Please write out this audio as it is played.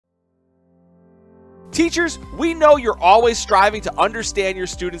Teachers, we know you're always striving to understand your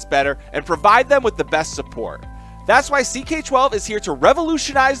students better and provide them with the best support. That's why CK-12 is here to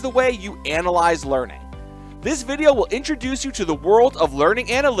revolutionize the way you analyze learning. This video will introduce you to the world of learning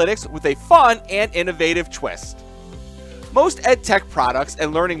analytics with a fun and innovative twist. Most EdTech products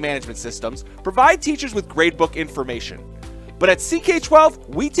and learning management systems provide teachers with gradebook information. But at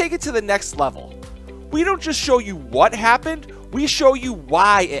CK-12, we take it to the next level. We don't just show you what happened, we show you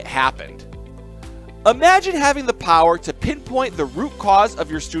why it happened. Imagine having the power to pinpoint the root cause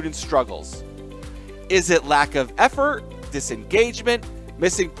of your students' struggles. Is it lack of effort, disengagement,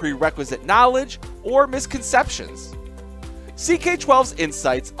 missing prerequisite knowledge, or misconceptions? CK-12's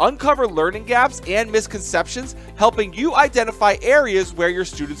insights uncover learning gaps and misconceptions, helping you identify areas where your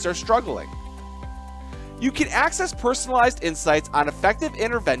students are struggling. You can access personalized insights on effective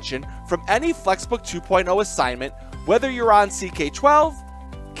intervention from any Flexbook 2.0 assignment, whether you're on CK-12,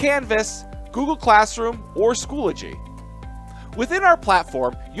 Canvas, Google Classroom, or Schoology. Within our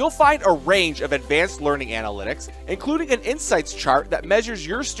platform, you'll find a range of advanced learning analytics, including an insights chart that measures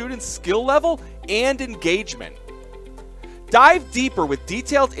your students' skill level and engagement. Dive deeper with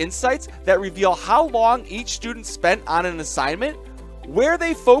detailed insights that reveal how long each student spent on an assignment, where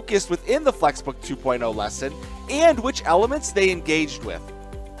they focused within the Flexbook 2.0 lesson, and which elements they engaged with.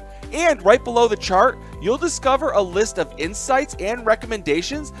 And right below the chart, you'll discover a list of insights and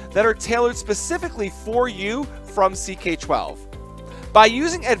recommendations that are tailored specifically for you from CK-12. By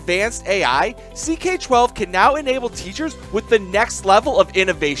using advanced AI, CK-12 can now enable teachers with the next level of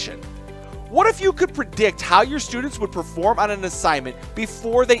innovation. What if you could predict how your students would perform on an assignment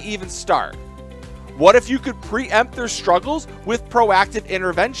before they even start? What if you could preempt their struggles with proactive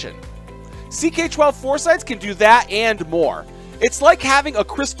intervention? CK-12 Foresights can do that and more. It's like having a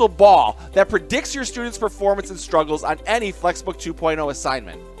crystal ball that predicts your students' performance and struggles on any Flexbook 2.0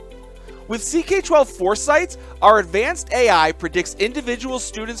 assignment. With CK-12 Foresights, our advanced AI predicts individual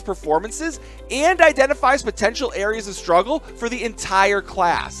students' performances and identifies potential areas of struggle for the entire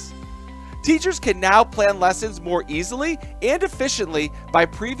class. Teachers can now plan lessons more easily and efficiently by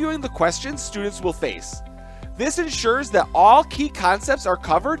previewing the questions students will face. This ensures that all key concepts are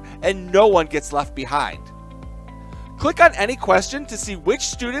covered and no one gets left behind. Click on any question to see which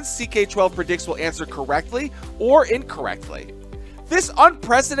students CK-12 predicts will answer correctly or incorrectly. This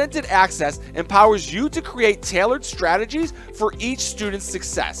unprecedented access empowers you to create tailored strategies for each student's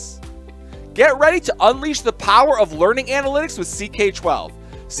success. Get ready to unleash the power of learning analytics with CK-12.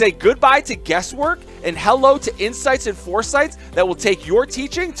 Say goodbye to guesswork and hello to insights and foresights that will take your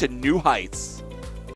teaching to new heights.